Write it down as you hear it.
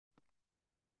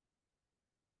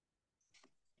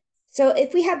So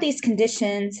if we have these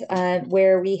conditions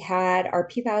where we had our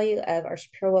p-value of our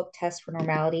Shapiro-Wilk test for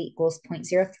normality equals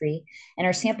 0.03 and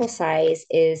our sample size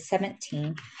is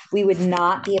 17, we would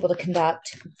not be able to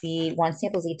conduct the one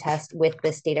sample z-test with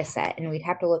this data set, and we'd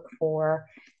have to look for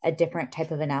a different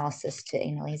type of analysis to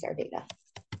analyze our data.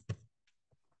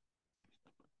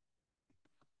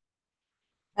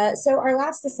 So our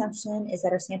last assumption is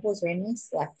that our sample is randomly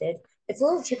selected. It's a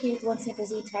little tricky with one sample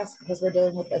z-test because we're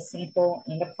dealing with a sample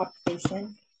and a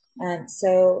population.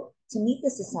 So to meet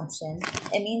this assumption,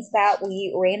 it means that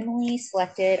we randomly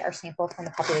selected our sample from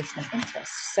the population of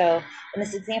interest. So in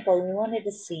this example, we wanted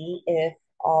to see if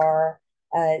our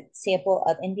sample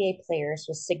of NBA players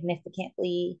was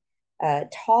significantly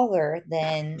taller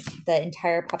than the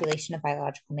entire population of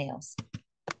biological males.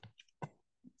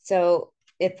 So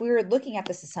if we were looking at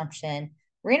this assumption,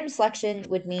 random selection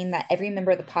would mean that every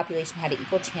member of the population had an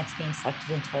equal chance of being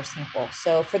selected into our sample.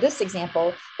 So for this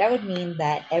example, that would mean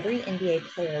that every NBA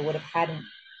player would have had an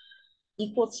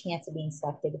equal chance of being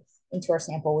selected into our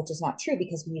sample, which is not true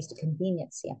because we used a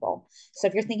convenience sample. So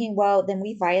if you're thinking, well, then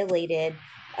we violated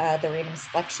the random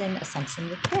selection assumption,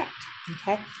 you're correct.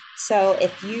 Okay. So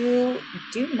if you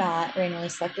do not randomly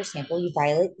select your sample, you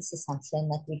violate this assumption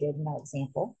like we did in our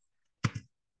example.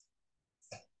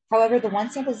 However, the one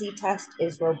sample z-test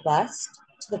is robust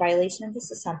to the violation of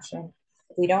this assumption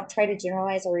if we don't try to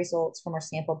generalize our results from our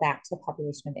sample back to the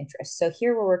population of interest. So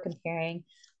here where we're comparing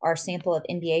our sample of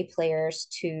NBA players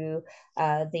to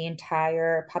the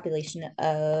entire population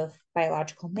of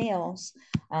biological males,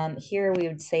 here we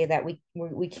would say that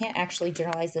we can't actually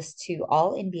generalize this to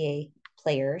all NBA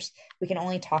players. We can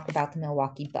only talk about the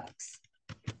Milwaukee Bucks.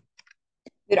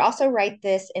 You'd also write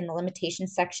this in the limitation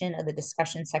section of the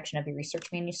discussion section of your research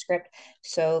manuscript.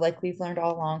 So like we've learned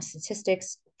all along,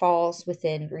 statistics falls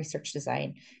within research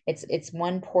design. It's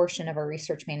one portion of our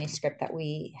research manuscript that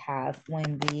we have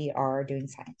when we are doing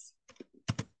science.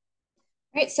 All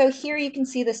right, so here you can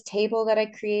see this table that I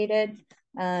created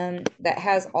that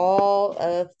has all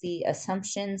of the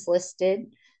assumptions listed.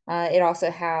 It also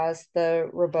has the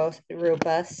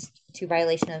robust to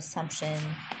violation of assumption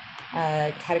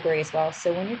category as well.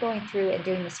 So when you're going through and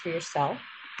doing this for yourself,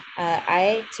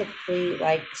 I typically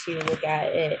like to look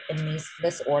at it in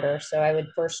this order. So I would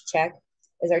first check,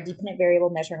 is our dependent variable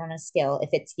measured on a scale?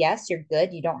 If it's yes, you're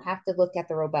good. You don't have to look at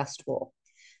the robust rule.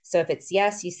 So if it's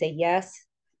yes, you say yes,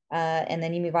 and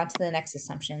then you move on to the next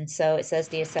assumption. So it says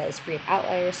data set is free of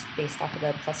outliers based off of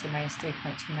the plus or minus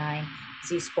 3.29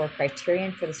 z-score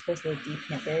criterion for the scores of the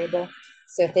dependent variable.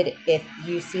 So if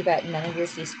you see that none of your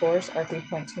z-scores are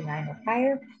 3.29 or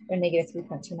higher, or negative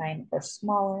 3.29 or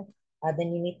smaller,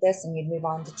 then you meet this and you move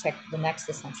on to check the next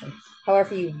assumption.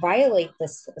 However, if you violate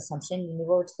this assumption, you move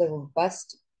over to the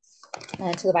robust,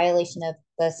 to the violation of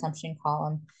the assumption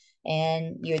column,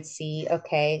 and you would see,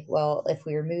 okay, well, if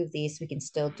we remove these, we can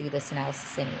still do this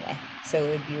analysis anyway. So it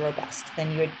would be robust.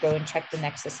 Then you would go and check the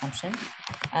next assumption.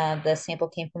 The sample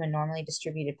came from a normally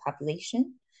distributed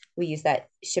population. We use that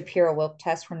Shapiro-Wilk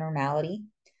test for normality.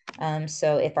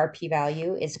 So if our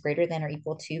p-value is greater than or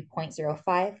equal to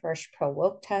 0.05 for our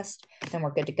Shapiro-Wilk test, then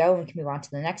we're good to go and we can move on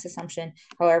to the next assumption.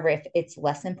 However, if it's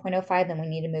less than 0.05, then we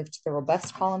need to move to the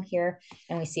robust column here,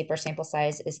 and we see if our sample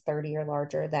size is 30 or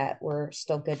larger, that we're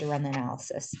still good to run the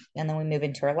analysis. And then we move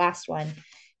into our last one,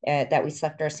 that we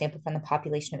select our sample from the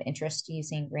population of interest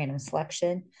using random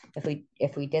selection.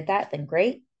 If we did that, then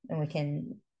great, and we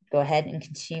can go ahead and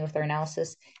continue with our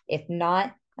analysis. If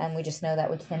not, we just know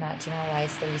that we cannot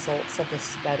generalize the results of this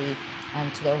study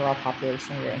to the overall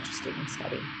population we are interested in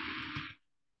studying.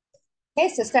 Okay,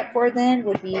 so step 4 then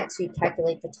would be to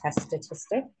calculate the test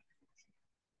statistic.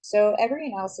 So every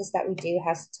analysis that we do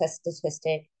has a test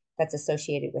statistic that's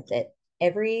associated with it.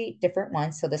 Every different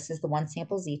one, so this is the one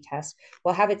sample z-test,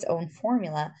 will have its own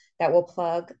formula that will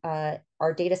plug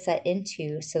our data set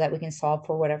into so that we can solve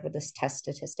for whatever this test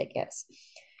statistic is.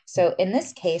 So in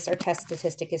this case, our test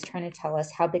statistic is trying to tell us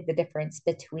how big the difference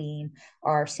between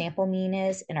our sample mean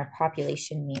is and our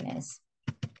population mean is.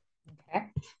 Okay.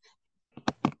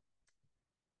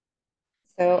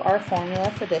 So our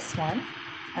formula for this one,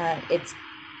 it's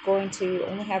going to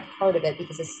only have part of it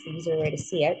because this is the easier way to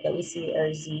see it, but we see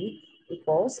our z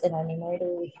equals, in our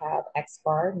numerator we have x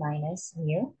bar minus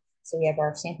mu. So we have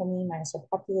our sample mean minus our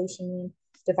population mean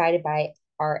divided by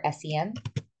our SEM.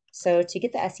 So to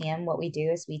get the SEM, what we do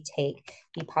is we take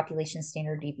the population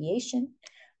standard deviation,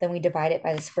 then we divide it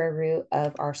by the square root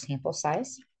of our sample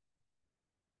size.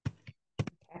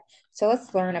 Okay, so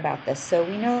let's learn about this. So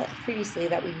we know previously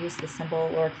that we used the symbol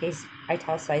lowercase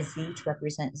italicized z to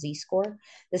represent z-score.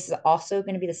 This is also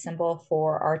going to be the symbol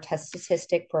for our test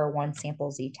statistic for our one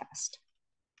sample z-test.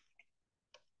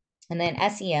 And then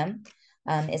SEM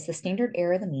is the standard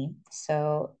error of the mean.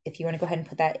 So if you want to go ahead and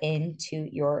put that into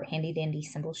your handy dandy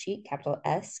symbol sheet, capital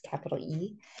S, capital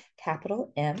E,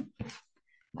 capital M.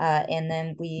 And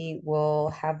then we will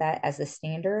have that as the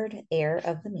standard error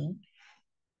of the mean.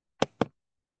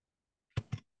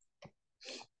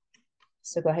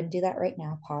 So go ahead and do that right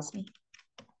now. Pause me.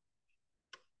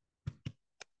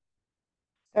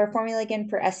 Our formula again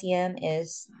for SEM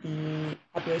is the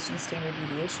population standard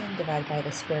deviation divided by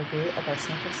the square root of our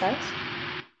sample size.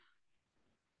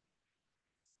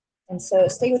 And so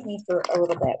stay with me for a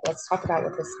little bit. Let's talk about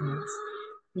what this means.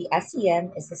 The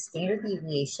SEM is the standard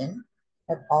deviation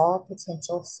of all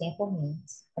potential sample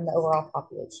means from the overall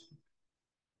population.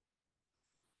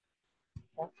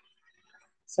 Okay.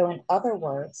 So in other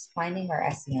words, finding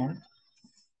our SEM,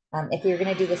 if we were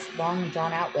going to do this long and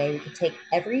drawn out way, we could take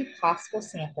every possible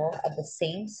sample of the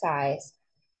same size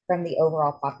from the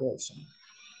overall population.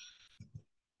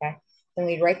 Okay. Then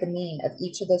we'd write the mean of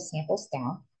each of those samples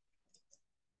down.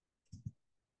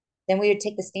 Then we would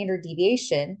take the standard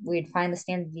deviation. We'd find the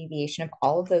standard deviation of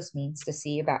all of those means to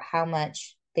see about how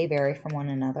much they vary from one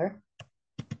another.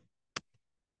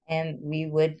 And we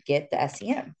would get the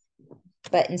SEM.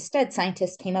 But instead,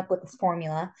 scientists came up with this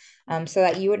formula so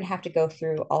that you wouldn't have to go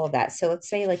through all of that. So let's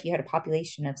say like you had a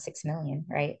population of 6 million,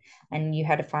 right? And you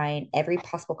had to find every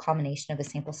possible combination of a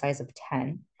sample size of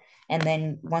 10. And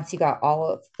then once you got all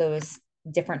of those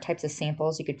different types of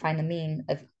samples, you could find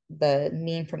the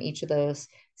mean from each of those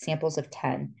samples of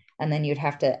 10. And then you'd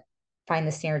have to find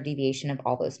the standard deviation of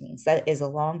all those means. That is a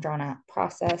long drawn out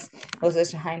process. Most of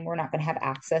the time, we're not going to have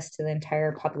access to the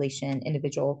entire population,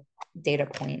 individual data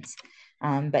points.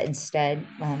 But instead,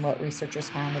 what researchers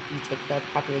found, if you take the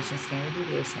population standard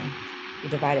deviation, you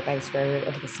divide it by the square root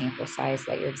of the sample size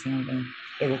that you're examining,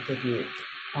 it will give you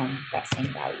that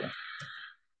same value.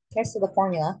 Okay, so the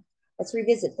formula, let's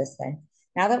revisit this then.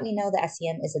 Now that we know the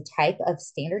SEM is a type of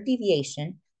standard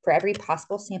deviation for every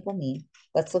possible sample mean,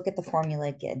 let's look at the formula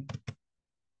again.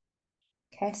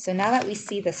 Okay, so now that we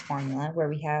see this formula where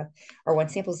we have our one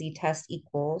sample z-test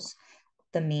equals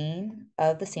the mean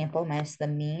of the sample minus the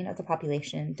mean of the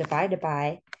population divided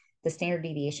by the standard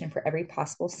deviation for every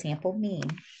possible sample mean.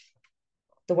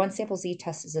 The one sample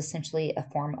z-test is essentially a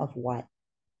form of what?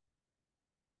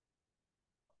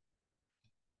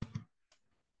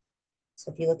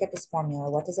 So if you look at this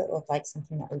formula, what does it look like?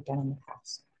 Something that we've done in the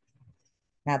past.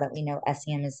 Now that we know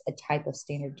SEM is a type of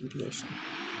standard deviation.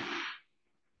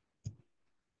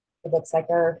 It looks like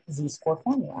our z-score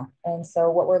formula. And so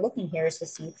what we're looking here is to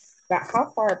see about how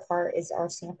far apart is our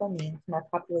sample mean from our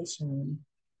population mean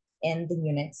in the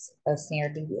units of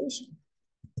standard deviation.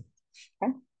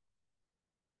 Okay.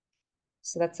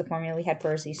 So that's the formula we had for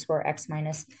our z-score, x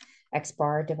minus x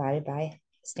bar divided by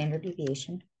standard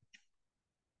deviation.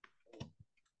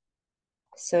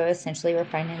 So essentially we're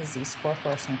finding the z-score for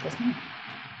our sample's mean.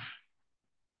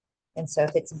 And so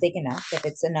if it's big enough, if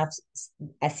it's enough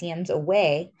SEMs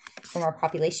away from our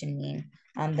population mean,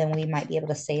 then we might be able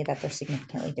to say that they're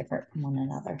significantly different from one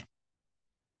another.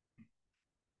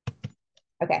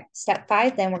 Okay, step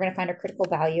 5, then we're going to find our critical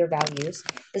value or values.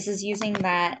 This is using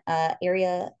that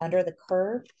area under the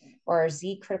curve or our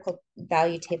z critical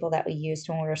value table that we used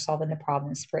when we were solving the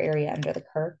problems for area under the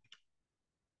curve.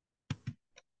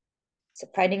 So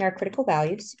finding our critical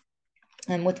values.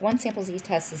 And with one sample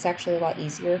z-test, it's actually a lot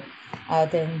easier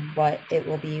than what it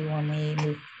will be when we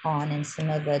move on in some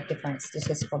of the different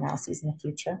statistical analyses in the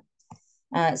future.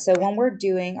 So when we're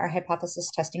doing our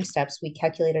hypothesis testing steps, we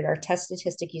calculated our test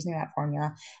statistic using that formula,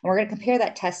 and we're going to compare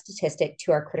that test statistic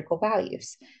to our critical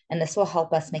values, and this will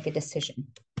help us make a decision.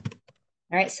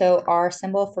 All right, so our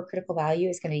symbol for critical value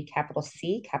is going to be capital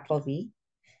C, capital V.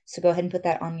 So go ahead and put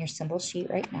that on your symbol sheet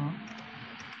right now.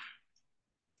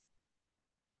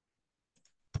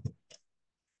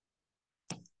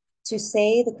 To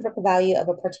say the critical value of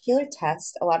a particular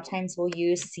test, a lot of times we'll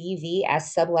use CV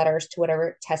as subletters to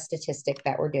whatever test statistic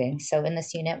that we're doing. So in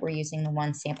this unit, we're using the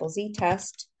one sample Z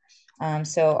test.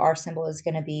 So our symbol is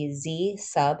going to be Z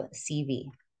sub CV.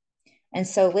 And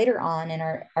so later on in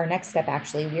our next step,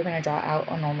 actually, we're going to draw out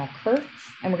a normal curve,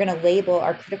 and we're going to label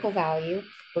our critical value.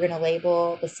 We're going to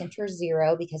label the center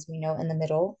 0 because we know in the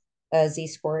middle,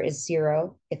 z-score is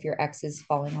 0 if your x is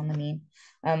falling on the mean.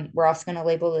 We're also going to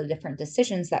label the different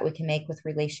decisions that we can make with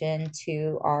relation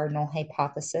to our null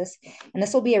hypothesis. And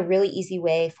this will be a really easy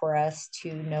way for us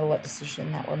to know what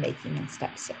decision that we're making in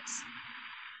step 6.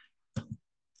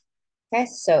 Okay,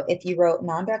 so if you wrote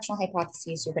non-directional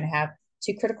hypotheses, you're going to have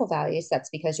 2 critical values. That's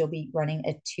because you'll be running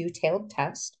a 2-tailed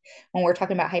test. When we're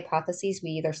talking about hypotheses,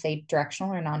 we either say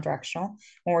directional or non-directional.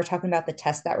 When we're talking about the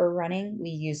test that we're running, we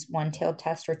use 1-tailed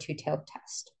test or 2-tailed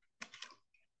test.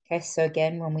 Okay, so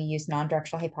again, when we use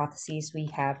non-directional hypotheses, we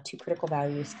have two critical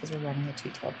values because we're running a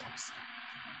two-tailed test.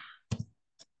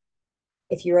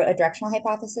 If you wrote a directional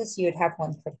hypothesis, you would have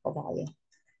one critical value.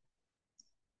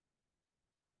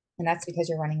 And that's because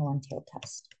you're running a one-tailed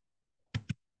test.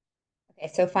 Okay,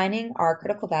 so finding our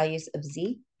critical values of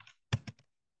Z.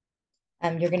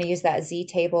 You're going to use that Z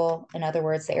table, in other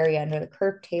words, the area under the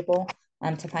curve table,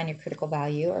 to find your critical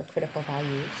value or critical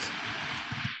values.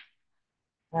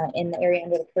 In the area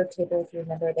under the curve table, if you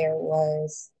remember, there were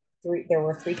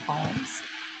three columns.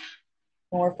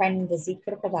 When we're finding the Z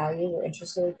critical value, we're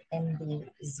interested in the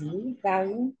Z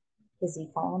value, the Z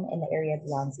column, and the area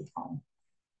beyond Z column.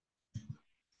 All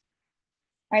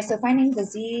right, so finding the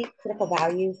Z critical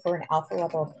value for an alpha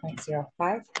level of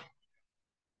 0.05.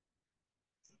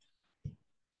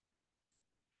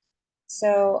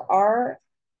 So our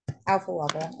alpha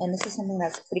level, and this is something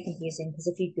that's pretty confusing because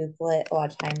if you Google it, a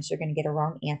lot of times you're going to get a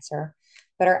wrong answer.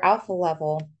 But our alpha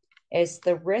level is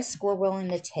the risk we're willing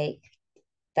to take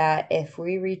that if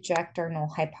we reject our null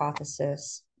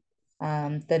hypothesis,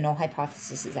 the null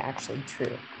hypothesis is actually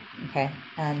true. Okay,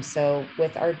 so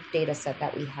with our data set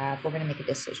that we have, we're going to make a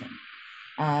decision.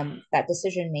 That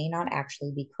decision may not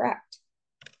actually be correct.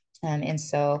 And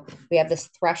so we have this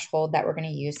threshold that we're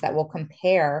going to use that will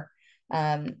compare,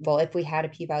 well, if we had a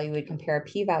p-value, we'd compare a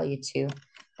p-value to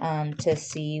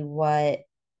see what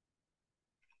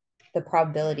the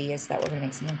probability is that we're going to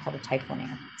make something called a type 1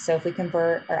 error. So if we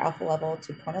convert our alpha level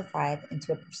to 0.05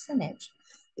 into a percentage,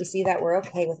 we see that we're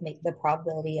okay with the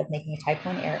probability of making a type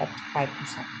 1 error up to 5%.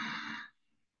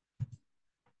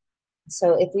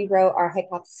 So if we wrote our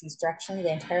hypotheses directionally,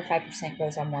 the entire 5%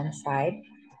 goes on one side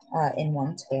in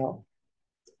one tail.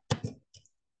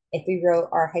 If we wrote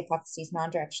our hypotheses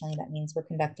non-directionally, that means we're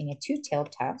conducting a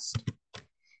two-tailed test.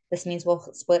 This means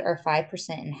we'll split our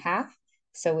 5% in half.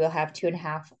 So we'll have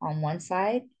 2.5 on one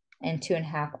side and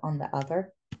 2.5 on the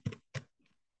other.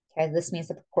 Okay, this means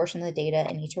the proportion of the data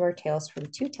in each of our tails for the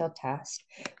two-tailed test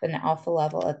with an alpha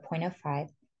level of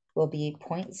 0.05 will be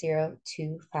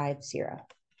 0.0250.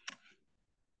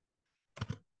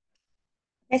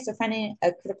 Okay, so finding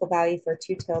a critical value for a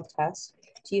two-tailed test,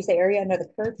 to use the area under the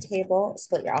curve table,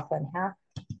 split your alpha in half.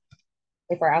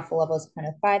 If our alpha level is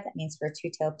 0.05, that means for a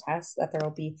two-tailed test that there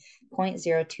will be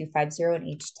 0.0250 in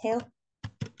each tail.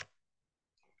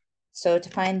 So to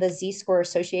find the Z-score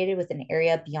associated with an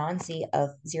area beyond Z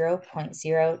of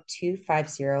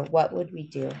 0.0250, what would we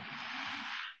do?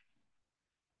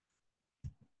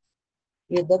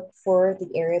 You would look for the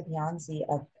area beyond Z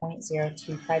of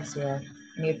 0.0250,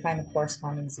 and you would find the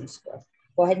corresponding Z-score.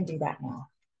 Go ahead and do that now.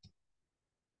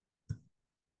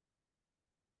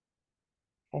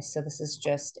 Okay, so this is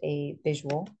just a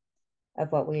visual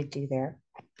of what we would do there.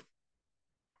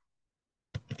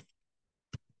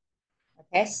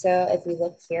 Okay, so if we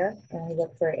look here and we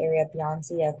look for an area beyond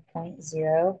Z of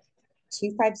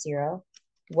 0.0250,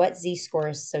 what Z-score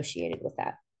is associated with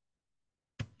that?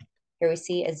 Here we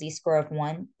see a Z-score of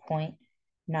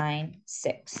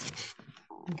 1.96.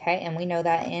 Okay, and we know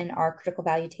that in our critical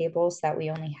value tables that we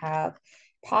only have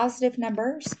positive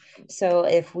numbers. So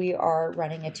if we are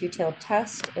running a two-tailed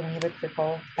test and we have a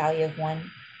critical value of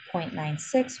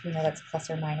 1.96, we know that's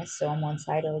plus or minus. So on one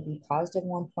side, it would be positive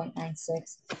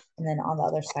 1.96, and then on the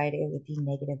other side, it would be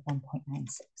negative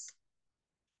 1.96.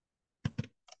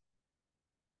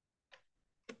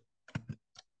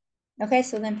 Okay,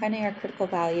 so then finding our critical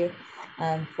value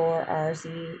for our Z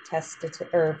test,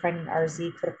 or finding our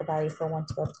Z critical value for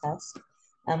one-tailed test.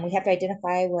 We have to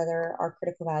identify whether our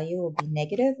critical value will be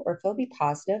negative or if it'll be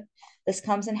positive. This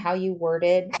comes in how you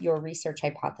worded your research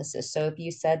hypothesis. So if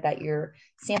you said that your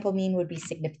sample mean would be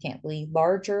significantly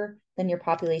larger than your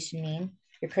population mean,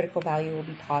 your critical value will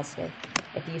be positive.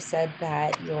 If you said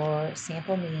that your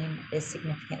sample mean is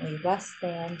significantly less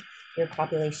than your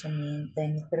population mean,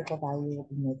 then your critical value will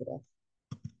be negative.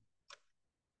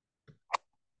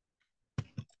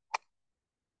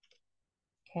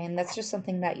 Okay, and that's just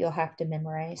something that you'll have to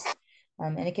memorize.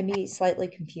 And it can be slightly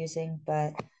confusing,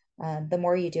 but the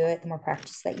more you do it, the more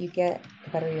practice that you get,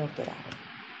 the better you'll get at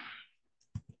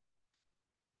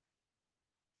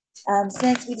it.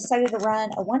 Since we decided to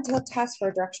run a one-tailed test for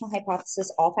a directional hypothesis,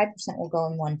 all 5% will go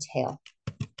in one tail.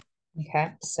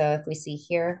 Okay, so if we see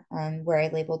here where I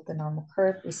labeled the normal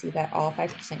curve, we see that all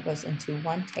 5% goes into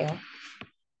one tail.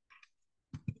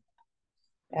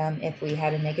 If we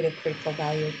had a negative critical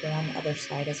value, it would go on the other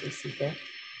side as we see here.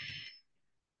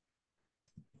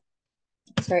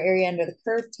 So our area under the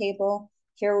curve table,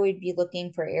 here we'd be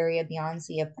looking for area beyond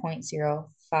Z of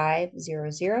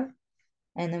 0.0500.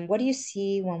 And then what do you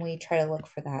see when we try to look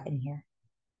for that in here?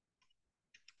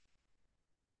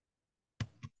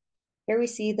 Here we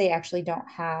see they actually don't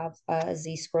have a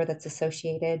z-score that's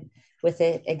associated with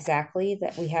it exactly,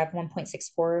 that we have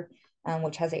 1.64,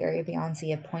 which has an area beyond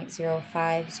z of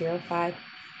 0.0505,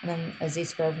 and then a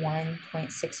z-score of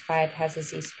 1.65 has a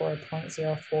z-score of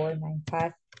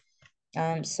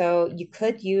 0.0495. So you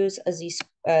could use a z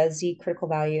critical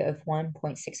value of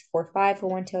 1.645 for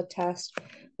one-tailed test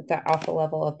with the alpha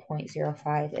level of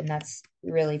 0.05, and that's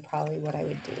really probably what I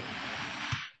would do.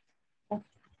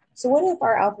 So what if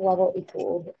our alpha level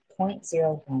equaled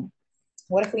 0.01?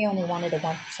 What if we only wanted a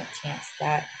 1% chance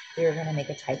that we were going to make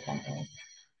a type 1 error?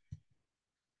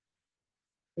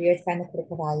 We would find the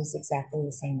critical values exactly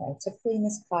the same way. Typically in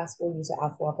this class, we'll use an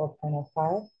alpha level of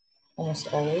 0.05,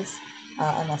 almost always,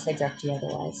 unless I direct you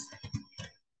otherwise.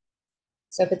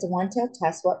 So if it's a one-tailed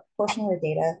test, what portion of the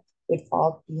data would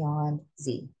fall beyond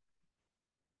z?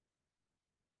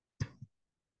 It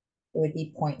would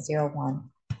be 0.01.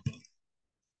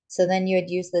 So then you would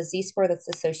use the z-score that's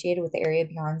associated with the area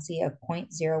beyond z of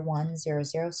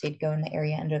 0.0100. So you'd go in the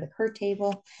area under the Kerr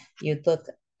table. You'd look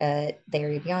at the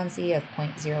area beyond z of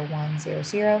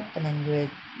 0.0100, and then you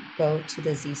would go to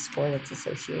the z-score that's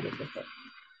associated with it.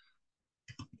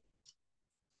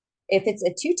 If it's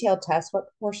a two-tailed test, what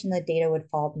portion of the data would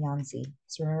fall beyond z?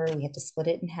 So remember, we have to split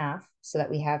it in half so that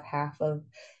we have half of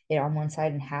it on one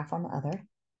side and half on the other.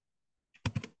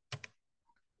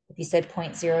 If you said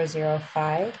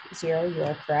 0.0050, you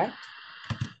are correct.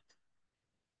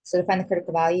 So to find the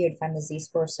critical value, you'd find the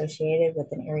z-score associated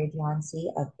with an area beyond z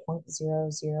of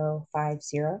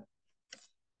 0.0050.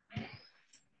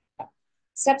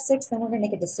 Step 6, then we're going to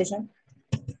make a decision.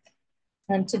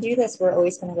 And to do this, we're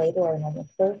always going to label our normal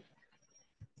curve.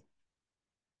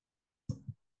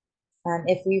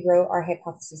 If we wrote our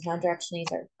hypothesis non-directionally,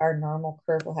 our normal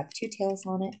curve will have two tails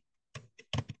on it.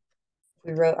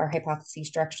 If we wrote our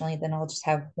hypotheses directionally, then I'll just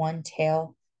have one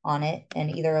tail on it, and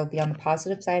either it'll be on the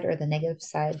positive side or the negative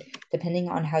side, depending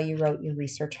on how you wrote your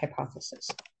research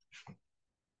hypothesis.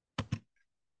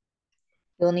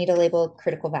 You'll need to label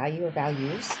critical value or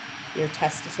values, your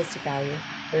test statistic value,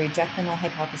 the reject the null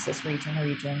hypothesis region or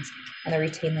regions, and the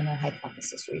retain the null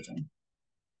hypothesis region.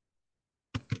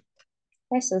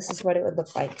 Okay, so this is what it would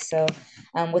look like. So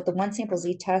with the one sample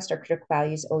z-test, our critical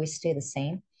values always stay the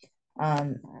same.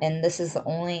 And this is the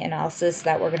only analysis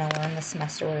that we're going to learn this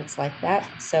semester where it's like that.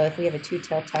 So if we have a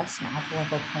two-tailed test, an alpha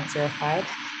level of 0.05,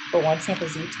 for one sample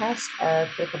z-test, our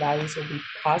critical values will be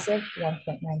positive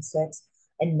 1.96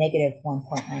 and negative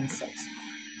 1.96.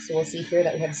 So we'll see here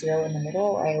that we have 0 in the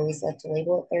middle. I always like to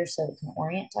label it there so it can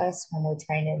orient us when we're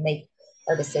trying to make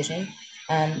our decision.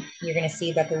 You're going to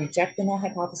see that the reject the null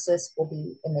hypothesis will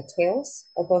be in the tails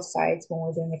of both sides when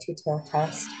we're doing a two-tailed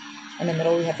test. In the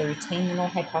middle, we have the retain the null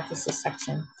hypothesis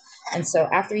section. And so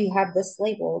after you have this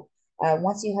labeled,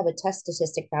 once you have a test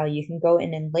statistic value, you can go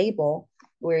in and label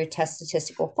where your test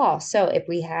statistic will fall. So if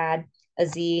we had a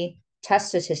z test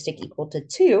statistic equal to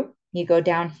 2, you go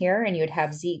down here and you would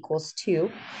have z equals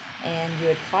 2, and you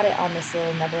would plot it on this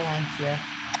little number line here.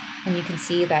 And you can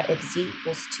see that if z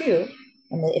equals 2,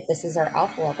 and if this is our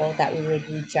alpha level, that we would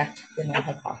reject the null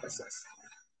hypothesis.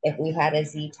 If we had a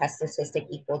z test statistic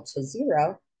equal to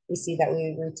 0, we see that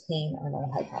we retain our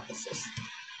null hypothesis.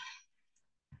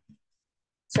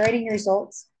 So writing your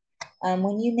results.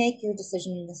 When you make your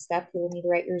decision in this step, you will need to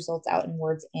write your results out in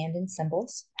words and in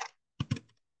symbols.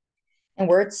 In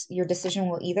words, your decision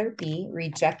will either be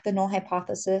reject the null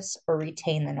hypothesis or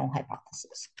retain the null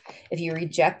hypothesis. If you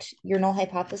reject your null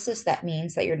hypothesis, that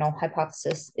means that your null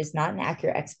hypothesis is not an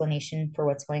accurate explanation for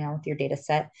what's going on with your data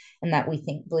set, and that we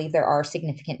believe there are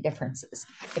significant differences.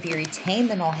 If you retain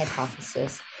the null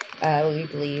hypothesis, we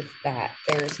believe that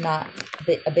there's not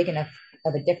a big enough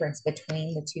of a difference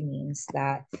between the two means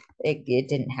that it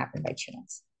didn't happen by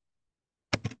chance.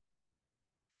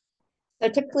 So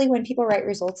typically when people write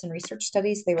results in research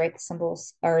studies, they write the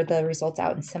symbols or the results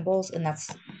out in symbols. And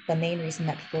that's the main reason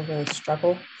that people really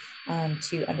struggle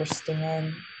to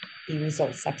understand the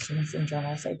results sections in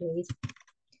journals, I believe.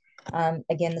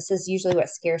 Again, this is usually what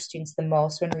scares students the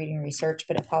most when reading research,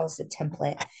 but it follows a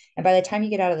template. And by the time you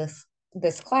get out of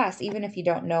this class, even if you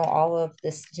don't know all of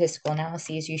the statistical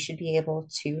analyses, you should be able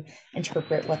to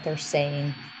interpret what they're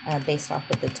saying based off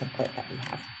of the template that we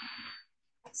have.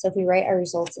 So if we write our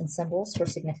results in symbols for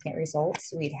significant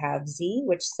results, we'd have z,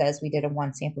 which says we did a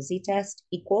one sample z-test,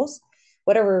 equals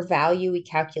whatever value we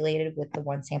calculated with the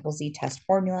one sample z-test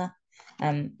formula.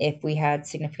 If we had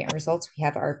significant results, we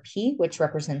have our p, which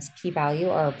represents p-value,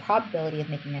 or our probability of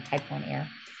making a type 1 error.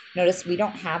 Notice we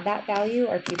don't have that value.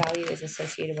 Our p-value is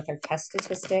associated with our test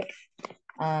statistic.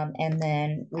 And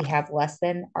then we have less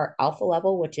than our alpha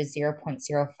level, which is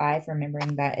 0.05,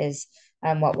 remembering that is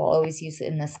what we'll always use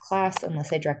in this class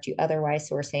unless I direct you otherwise.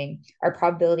 So we're saying our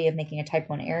probability of making a type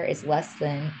 1 error is less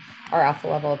than our alpha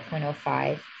level of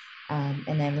 0.05.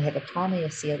 And then we have a comma, you'll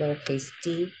see a lowercase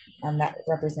d. That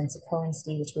represents a Cohen's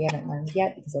d, which we haven't learned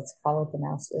yet because that's follow-up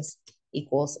analysis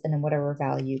equals, and then whatever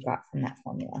value you got from that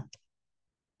formula.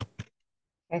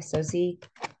 Okay, so z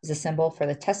is a symbol for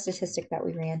the test statistic that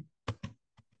we ran.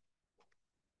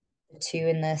 The 2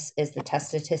 in this is the test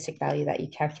statistic value that you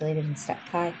calculated in step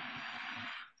 5.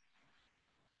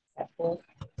 Step 4,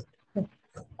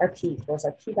 our p equals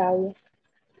our p-value,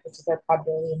 which is our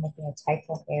probability of making a type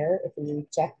 1 error if we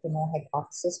reject the null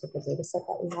hypothesis with the data set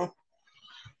that we have.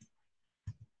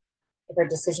 If our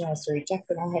decision was to reject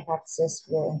the null hypothesis,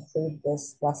 we'll include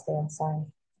this less than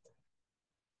sign.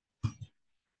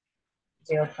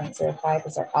 0.05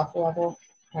 is our alpha level.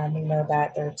 We know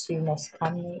that there are 2 most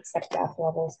commonly accepted alpha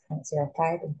levels,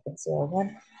 0.05 and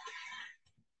 0.01.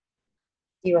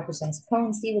 D represents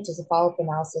Cohen's d, which is a follow-up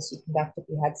analysis you conduct if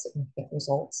you had significant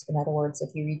results. In other words, if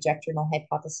you reject your null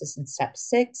hypothesis in step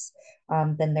 6,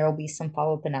 then there will be some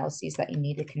follow-up analyses that you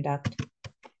need to conduct.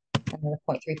 And then the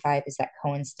 0.35 is that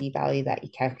Cohen's d value that you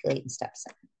calculate in step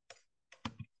 7.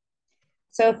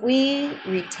 So if we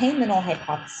retain the null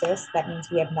hypothesis, that means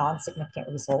we have non-significant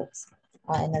results.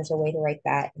 And there's a way to write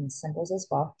that in symbols as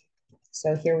well.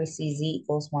 So here we see z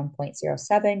equals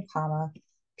 1.07, comma,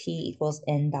 p equals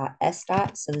n dot s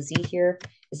dot. So the z here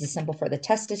is the symbol for the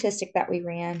test statistic that we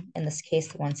ran, in this case,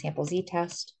 the one sample z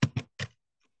test.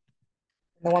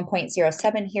 The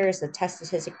 1.07 here is the test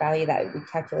statistic value that we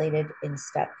calculated in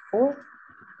step 4.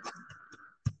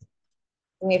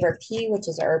 And we have our p, which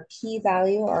is our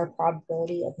p-value, our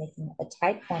probability of making a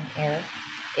type 1 error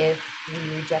if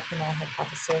we reject the null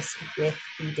hypothesis with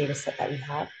the data set that we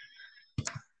have.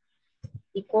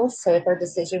 Equals, so if our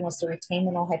decision was to retain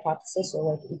the null hypothesis,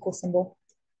 you'll write the equal symbol.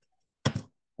 And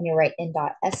you'll write n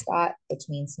dot s dot, which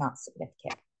means not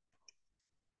significant.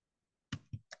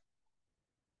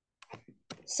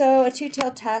 So a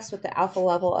two-tailed test with the alpha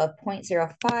level of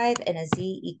 0.05 and a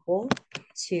z equal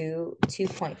to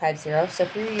 2.50. So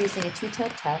if we were using a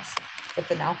two-tailed test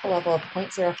with an alpha level of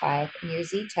 0.05 and your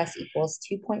z test equals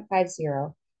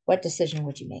 2.50, what decision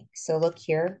would you make? So look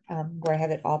here where I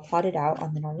have it all plotted out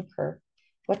on the normal curve.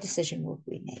 What decision would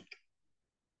we make?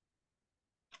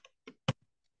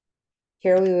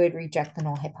 Here we would reject the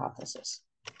null hypothesis.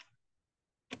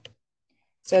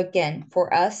 So again,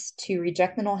 for us to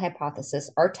reject the null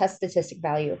hypothesis, our test statistic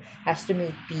value has to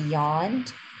move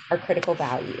beyond our critical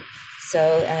value.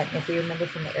 So if we remember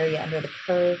from the area under the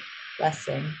curve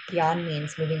lesson, beyond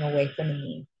means moving away from the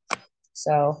mean.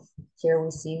 So here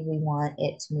we see we want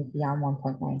it to move beyond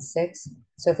 1.96.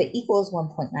 So if it equals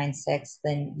 1.96,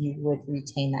 then you would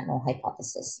retain that null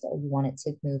hypothesis. So you want it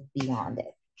to move beyond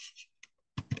it.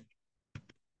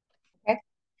 Okay,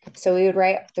 so we would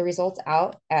write the results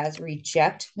out as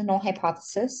reject the null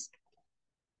hypothesis.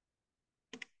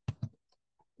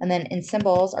 And then in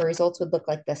symbols, our results would look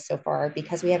like this so far.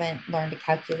 Because we haven't learned to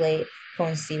calculate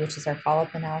Cohen's d, which is our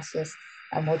follow-up analysis,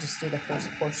 we'll just do the first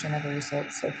portion of the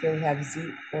results. So here we have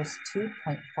z equals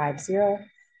 2.50,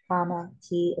 comma,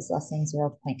 t is less than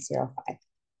 0.05.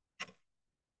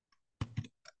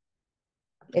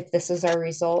 If this is our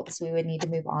results, we would need to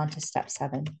move on to step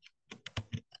 7.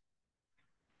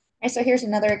 And so here's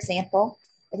another example.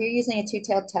 If you're using a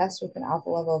two-tailed test with an alpha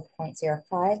level of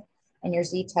 0.05 and your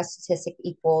z test statistic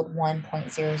equaled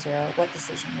 1.00, what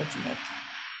decision would you make?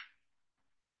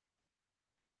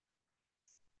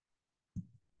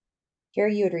 Here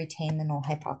you would retain the null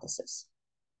hypothesis.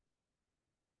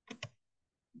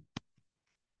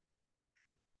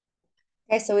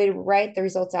 Okay, so we write the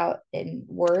results out in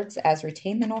words as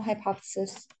retain the null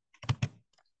hypothesis.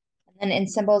 And then in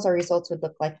symbols, our results would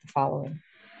look like the following.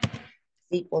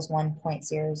 Z equals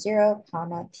 1.00,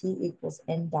 comma, p equals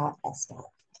n dot s dot.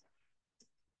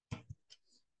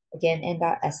 Again, n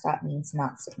dot s dot means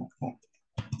not significant.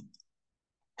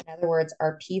 In other words,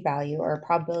 our p-value, or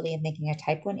probability of making a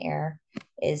type 1 error,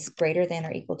 is greater than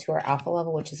or equal to our alpha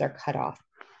level, which is our cutoff.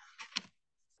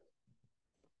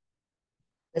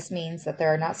 This means that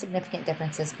there are not significant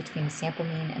differences between the sample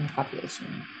mean and the population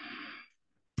mean.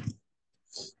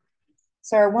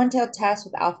 So our one-tailed test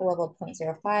with alpha level of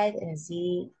 0.05 and a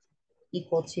z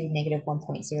equal to negative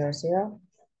 1.00.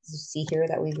 You see here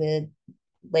that we would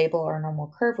label our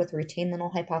normal curve with retain the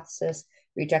null hypothesis,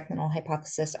 reject the null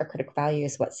hypothesis. Our critical value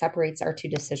is what separates our two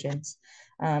decisions.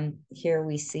 Here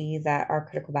we see that our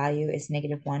critical value is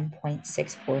negative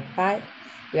 1.645.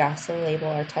 We also label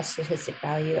our test statistic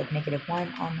value of negative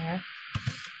 1 on there.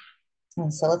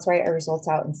 And so let's write our results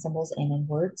out in symbols and in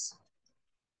words.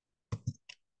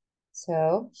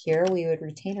 So here we would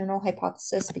retain our null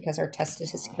hypothesis because our test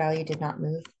statistic value did not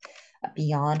move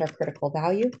beyond our critical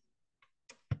value.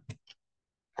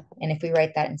 And if we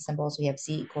write that in symbols, we have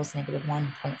z equals negative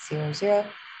 1.00,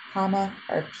 comma,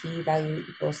 our p value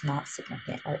equals not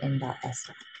significant, or n dot s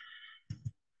dot.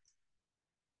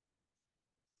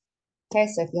 Okay,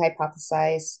 so if you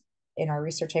hypothesize in our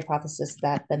research hypothesis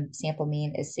that the sample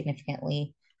mean is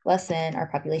significantly less than our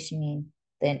population mean,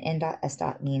 then n dot s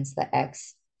dot means that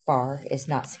x bar is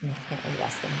not significantly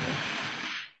less than mu.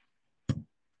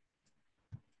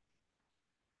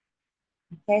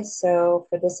 Okay, so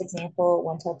for this example,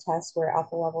 one-tailed test where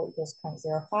alpha level equals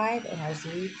 0.05 and our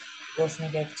z equals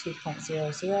negative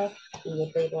 2.00, we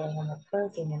would label a normal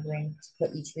curve, remembering to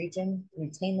put each region,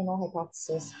 retain the null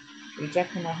hypothesis,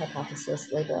 reject the null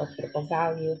hypothesis, label our critical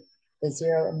value, the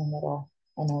 0 in the middle,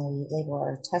 and then we label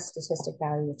our test statistic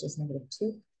value, which is negative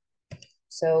 2.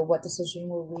 So what decision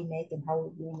will we make and how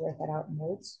will we work that out in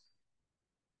words?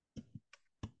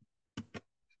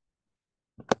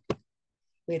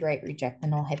 We'd write reject the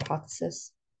null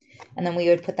hypothesis. And then we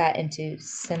would put that into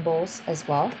symbols as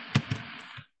well.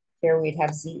 Here we'd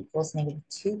have z equals negative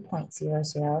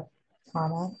 2.00,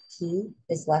 comma, p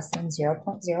is less than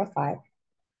 0.05.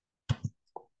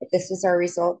 If this was our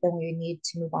result, then we would need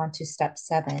to move on to step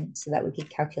 7 so that we could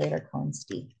calculate our Cohen's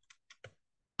d.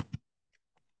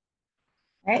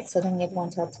 All right, so then we have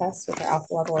one-tailed test with our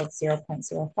alpha level of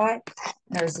 0.05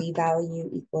 and our z value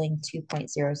equaling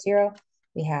 2.00.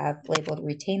 We have labeled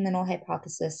retain the null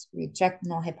hypothesis, reject the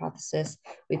null hypothesis.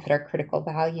 We put our critical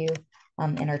value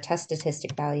and our test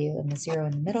statistic value and the 0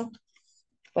 in the middle.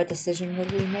 What decision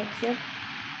would we make here?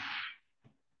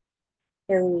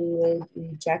 Here we would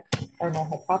reject our null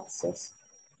hypothesis.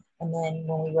 And then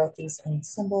when we wrote these in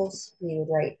symbols, we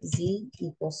would write z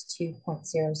equals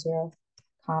 2.00,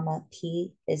 comma,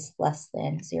 p is less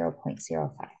than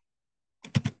 0.05.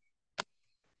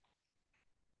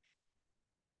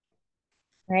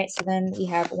 All right, so then we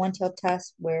have a one-tailed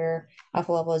test where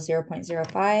alpha level is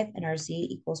 0.05 and our z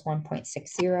equals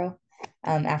 1.60.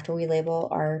 After we label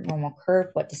our normal curve,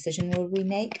 what decision would we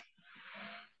make?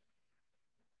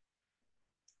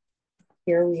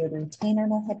 Here we would retain our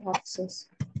null hypothesis.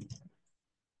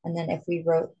 And then if we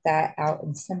wrote that out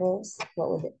in symbols,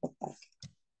 what would it look like?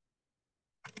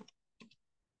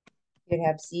 You'd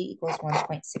have z equals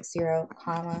 1.60,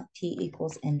 comma, p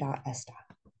equals n dot s dot.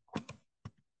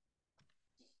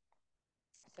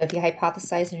 So if you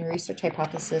hypothesize in your research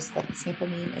hypothesis that the sample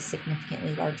mean is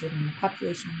significantly larger than the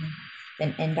population mean,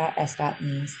 then n dot s dot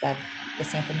means that the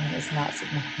sample mean is not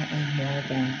significantly more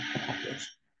than the population.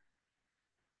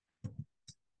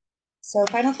 So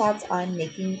final thoughts on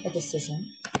making a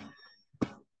decision.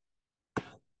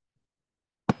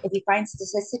 If you find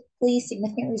statistically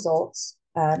significant results,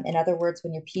 in other words,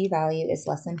 when your p-value is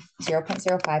less than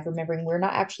 0.05, remembering we're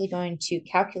not actually going to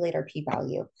calculate our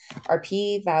p-value. Our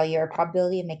p-value, our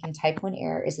probability of making type 1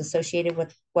 error, is associated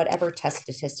with whatever test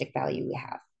statistic value we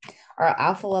have. Our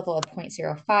alpha level of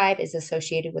 0.05 is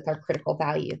associated with our critical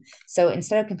value. So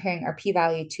instead of comparing our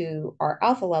p-value to our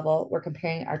alpha level, we're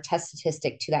comparing our test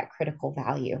statistic to that critical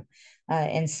value.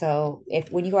 And so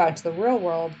when you go out into the real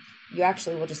world, you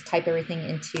actually will just type everything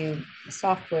into the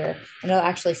software and it'll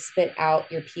actually spit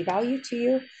out your p-value to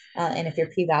you. And if your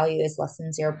p-value is less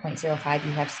than 0.05,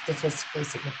 you have statistically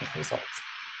significant results.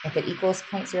 If it equals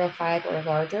 0.05 or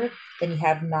larger, then you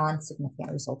have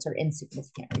non-significant results or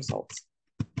insignificant results.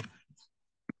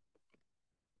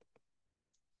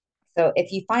 So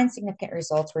if you find significant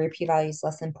results where your p-value is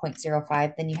less than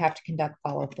 0.05, then you have to conduct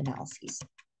follow-up analyses.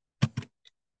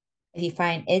 If you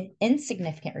find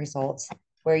insignificant results,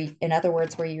 in other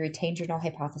words, where you retained your null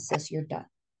hypothesis, you're done.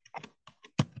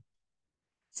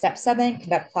 Step 7,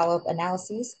 conduct follow-up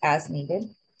analyses as needed.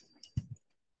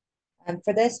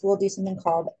 For this, we'll do something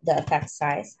called the effect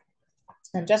size.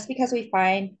 And just because we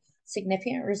find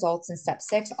significant results in step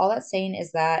 6, all that's saying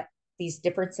is that these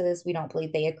differences, we don't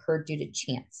believe they occurred due to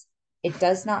chance. It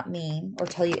does not mean or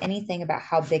tell you anything about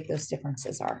how big those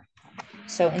differences are.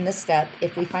 So in this step,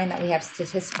 if we find that we have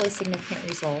statistically significant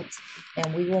results,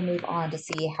 then we will move on to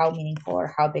see how meaningful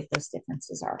or how big those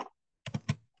differences are.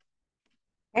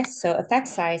 Okay, so effect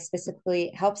size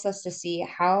specifically helps us to see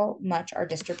how much our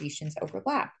distributions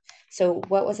overlap. So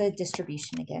what was a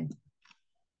distribution again?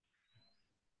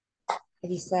 If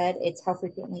you said it's how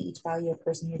frequently each value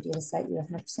occurs in your data set, you're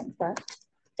 100% correct.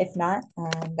 If not,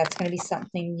 that's going to be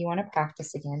something you want to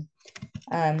practice again.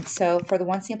 So for the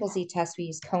one sample z-test, we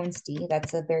use Cohen's d.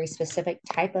 That's a very specific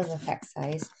type of effect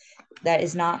size. That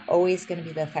is not always going to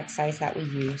be the effect size that we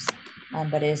use,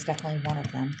 but it is definitely one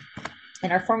of them.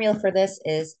 And our formula for this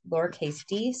is lowercase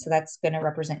d, so that's going to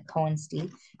represent Cohen's d.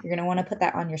 You're going to want to put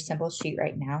that on your symbol sheet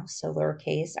right now. So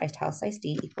lowercase italicized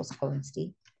d equals Cohen's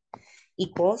d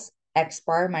equals x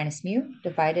bar minus mu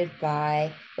divided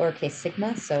by lowercase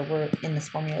sigma. So we're in this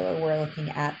formula, we're looking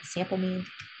at the sample mean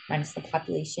minus the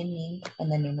population mean in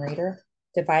the numerator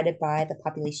divided by the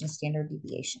population standard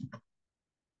deviation.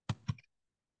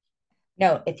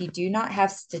 Note, if you do not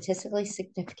have statistically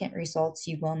significant results,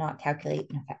 you will not calculate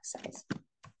an effect size.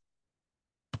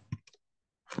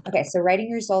 Okay, so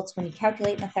writing results when you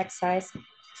calculate an effect size,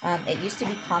 it used to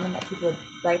be common that people would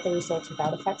write the results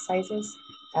without effect sizes.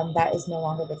 That is no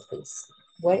longer the case.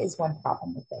 What is one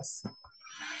problem with this?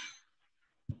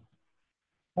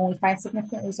 When we find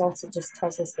significant results, it just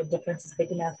tells us the difference is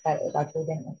big enough that it likely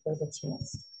didn't occur the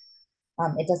chance.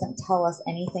 It doesn't tell us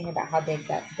anything about how big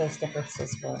those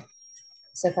differences were.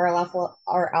 So if our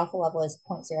alpha level is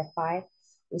 0.05,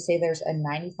 we say there's a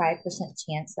 95%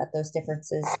 chance that those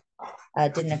differences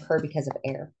didn't occur because of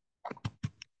error.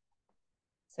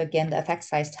 So again, the effect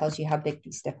size tells you how big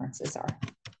these differences are.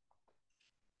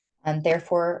 And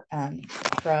therefore,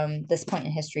 from this point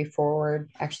in history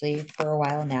forward, actually for a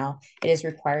while now, it is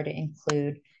required to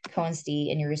include Cohen's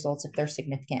d in your results if they're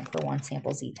significant for one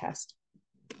sample z-test.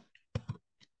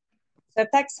 So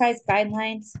effect size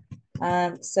guidelines.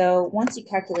 So once you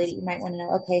calculate it, you might want to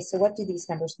know, okay, so what do these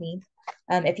numbers mean?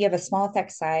 If you have a small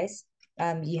effect size,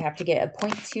 you have to get a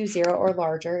 0.20 or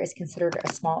larger is considered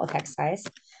a small effect size.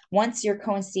 Once your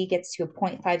Cohen's d gets to a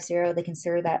 0.50, they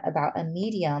consider that about a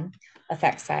medium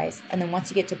effect size. And then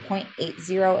once you get to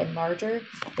 0.80 and larger,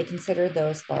 they consider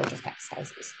those large effect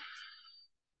sizes.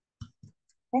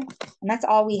 Okay, and that's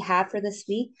all we have for this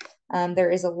week. There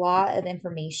is a lot of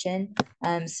information,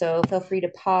 so feel free to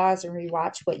pause and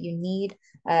rewatch what you need.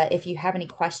 If you have any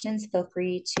questions, feel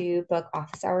free to book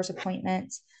office hours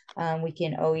appointments. We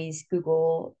can always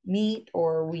Google Meet,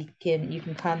 or you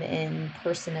can come in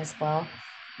person as well.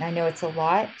 And I know it's a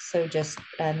lot, so just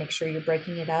make sure you're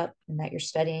breaking it up and that you're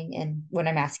studying. And when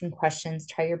I'm asking questions,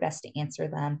 try your best to answer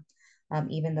them,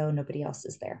 even though nobody else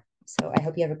is there. So I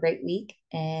hope you have a great week,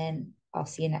 and I'll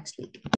see you next week.